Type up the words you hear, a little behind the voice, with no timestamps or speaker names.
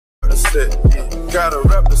set, yeah. Gotta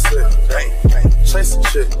represent, chase a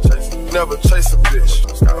chick, never chase a bitch.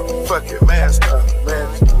 Fuck it, mask up,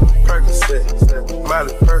 Percocet,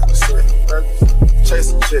 Miley Percocet.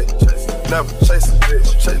 Chase a chick, never chase a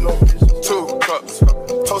bitch. Chase no bitch. 2 cups,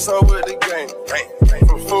 toast her with the game.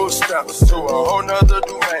 From food stamps to a whole nother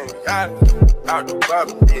domain. Out the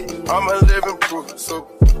bottom, yeah. I'm a living proof, so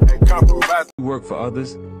ain't compromise. You work for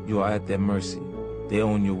others, you are at their mercy. They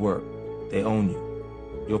own your work. They own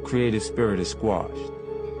you. Your creative spirit is squashed.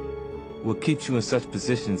 What keeps you in such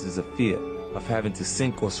positions is a fear of having to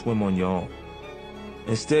sink or swim on your own.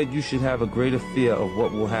 Instead, you should have a greater fear of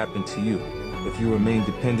what will happen to you if you remain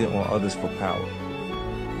dependent on others for power.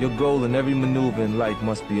 Your goal in every maneuver in life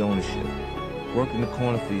must be ownership. Work in the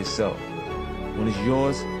corner for yourself. When it's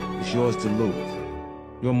yours to lose.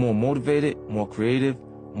 You're more motivated, more creative,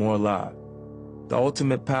 more alive. The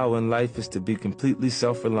ultimate power in life is to be completely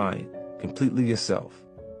self-reliant, completely yourself.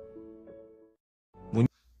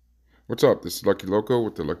 What's up? This is Lucky Loco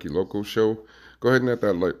with the Lucky Loco Show. Go ahead and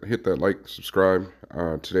hit that like, subscribe.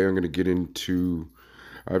 Today I'm going to get into,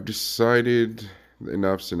 I've decided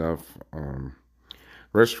enough's enough.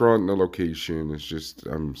 Restaurant and the location is just,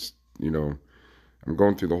 I'm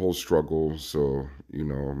going through the whole struggle. So,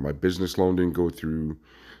 my business loan didn't go through.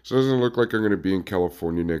 So it doesn't look like I'm going to be in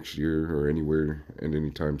California next year or anywhere and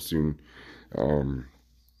anytime soon.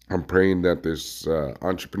 I'm praying that this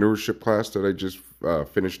entrepreneurship class that I just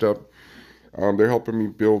finished up, they're helping me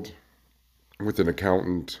build with an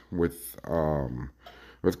accountant, with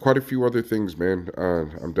quite a few other things, man.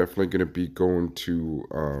 I'm definitely going to be going to,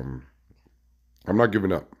 I'm not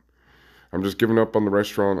giving up. I'm just giving up on the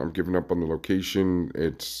restaurant. I'm giving up on the location.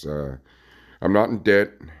 I'm not in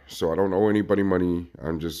debt, so I don't owe anybody money.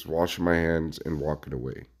 I'm just washing my hands and walking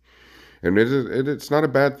away. And it's not a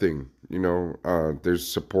bad thing, there's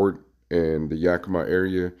support in the Yakima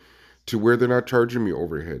area to where they're not charging me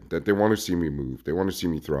overhead, that they want to see me move, they want to see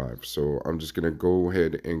me thrive. So I'm just going to go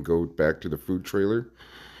ahead and go back to the food trailer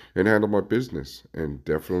and handle my business and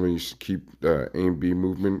definitely keep the A&B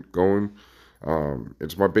movement going.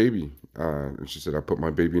 It's my baby. And she said I put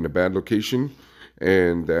my baby in a bad location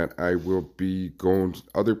and that I will be going to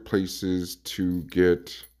other places to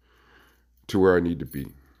get to where I need to be.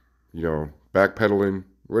 Backpedaling,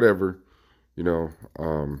 whatever,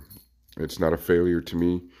 it's not a failure to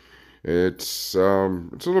me. It's a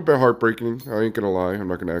little bit heartbreaking. I ain't gonna lie. I'm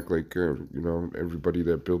not gonna act like, everybody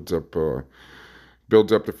that builds up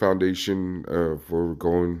the foundation of where we're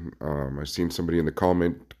going. I seen somebody in the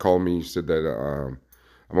comment call me, said that,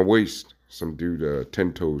 I'm a waste. Some dude,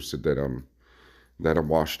 10 Toes, said that I'm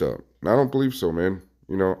washed up. And I don't believe so, man.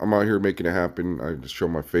 I'm out here making it happen. I just show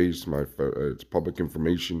my face, it's public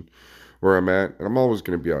information where I'm at, and I'm always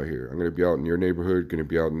going to be out here. I'm going to be out in your neighborhood, going to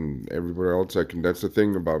be out in everywhere else. That's the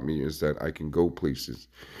thing about me, is that I can go places.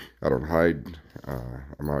 I don't hide.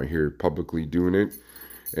 I'm out here publicly doing it.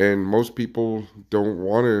 And most people don't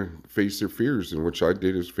want to face their fears, and which I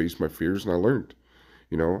did is face my fears, and I learned.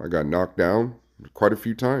 I got knocked down quite a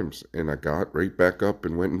few times, and I got right back up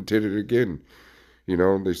and went and did it again.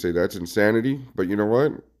 They say that's insanity, but you know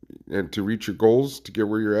what? And to reach your goals, to get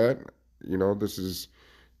where you're at, this is,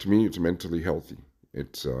 to me, it's mentally healthy.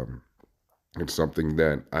 It's something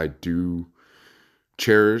that I do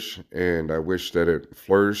cherish, and I wish that it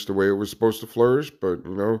flourished the way it was supposed to flourish. But,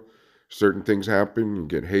 certain things happen. You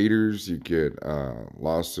get haters, you get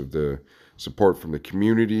loss of the support from the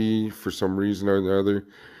community for some reason or another.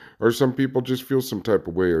 Or some people just feel some type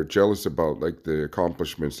of way or jealous about like the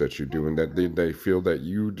accomplishments that you're doing, that they feel that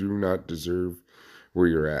you do not deserve where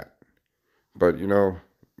you're at. But,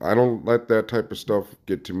 I don't let that type of stuff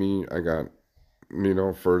get to me. I got,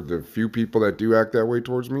 for the few people that do act that way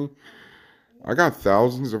towards me, I got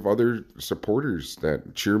thousands of other supporters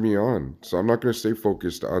that cheer me on. So I'm not going to stay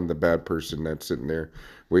focused on the bad person that's sitting there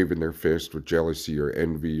waving their fist with jealousy or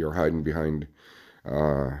envy or hiding behind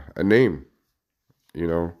a name,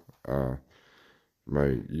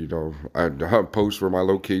 I post where my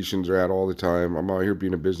locations are at all the time. I'm out here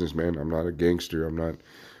being a businessman. I'm not a gangster. I'm not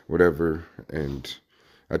whatever. And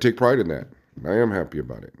I take pride in that. I am happy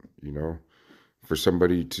about it. For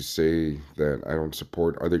somebody to say that I don't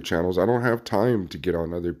support other channels, I don't have time to get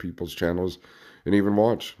on other people's channels and even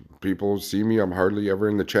watch. People see me. I'm hardly ever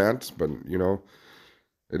in the chats, but,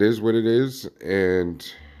 it is what it is. And,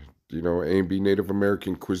 A&B Native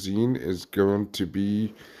American cuisine is going to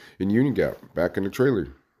be in Union Gap, back in the trailer,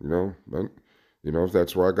 but if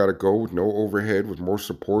that's where I gotta go with no overhead, with more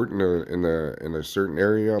support in a certain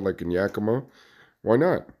area like in Yakima, why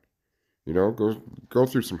not? Go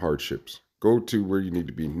through some hardships, go to where you need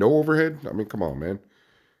to be. No overhead. I mean, come on, man.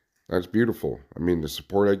 That's beautiful. I mean, the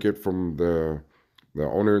support I get from the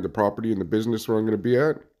owner of the property and the business where I'm going to be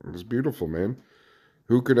at, it's beautiful, man.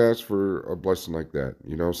 Who could ask for a blessing like that?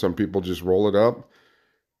 You know, some people just roll it up,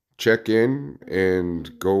 check in,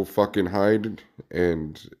 and go fucking hide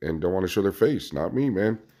and don't want to show their face. Not me,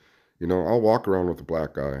 man. You know, I'll walk around with a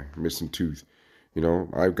black eye, missing tooth. You know,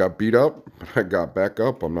 I got beat up, but I got back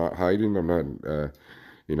up. I'm not hiding. I'm not,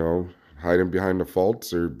 you know, hiding behind the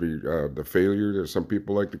faults or the failure that some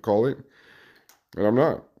people like to call it. And I'm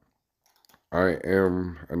not. I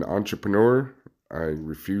am an entrepreneur. I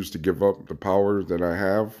refuse to give up the power that I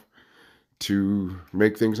have to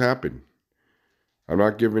make things happen. I'm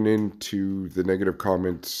not giving in to the negative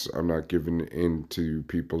comments. I'm not giving in to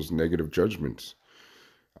people's negative judgments.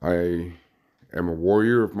 I am a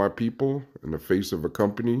warrior of my people in the face of a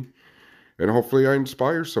company. And hopefully I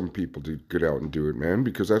inspire some people to get out and do it, man,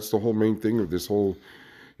 because that's the whole main thing of this whole,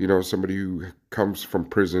 you know, somebody who comes from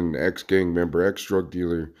prison, ex-gang member, ex-drug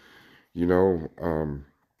dealer, you know,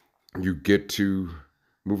 you get to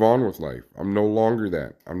move on with life. I'm no longer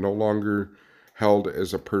that. I'm no longer held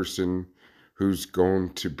as a person who's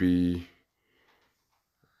going to be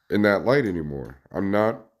in that light anymore. I'm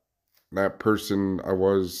not that person I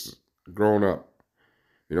was growing up.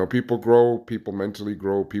 You know, people grow, people mentally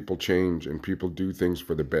grow, people change, and people do things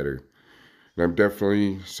for the better. And I'm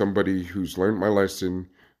definitely somebody who's learned my lesson,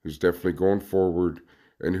 who's definitely going forward,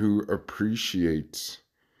 and who appreciates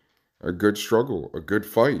a good struggle, a good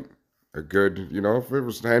fight, a good, you know, if it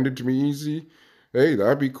was handed to me easy, hey,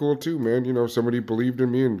 that'd be cool too, man. You know, if somebody believed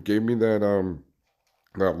in me and gave me that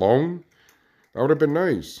loan, that would have been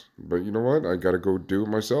nice. But you know what? I got to go do it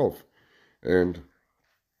myself. And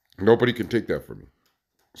nobody can take that from me.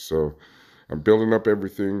 So I'm building up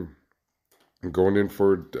everything. I'm going in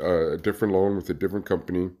for a different loan with a different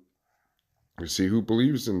company to see who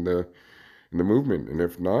believes in the movement. And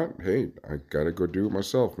if not, hey, I got to go do it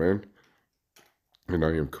myself, man. And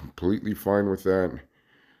I am completely fine with that.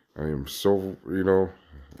 I am so, you know,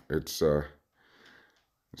 it's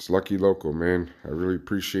Lucky Loco, man. I really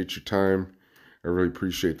appreciate your time. I really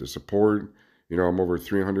appreciate the support. You know, I'm over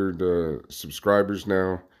 300 subscribers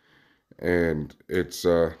now, and it's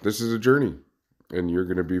this is a journey, and you're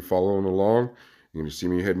gonna be following along. You're gonna see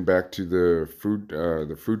me heading back to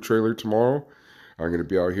the food trailer tomorrow. I'm gonna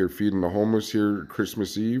be out here feeding the homeless here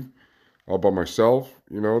Christmas Eve, all by myself.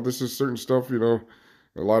 You know, this is certain stuff. You know,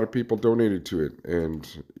 a lot of people donated to it, and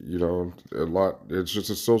you know, it's just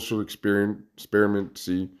a social experiment to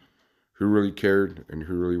see who really cared and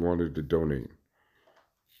who really wanted to donate.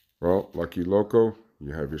 Well, Lucky Loco,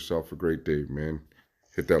 you have yourself a great day, man.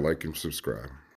 Hit that like and subscribe.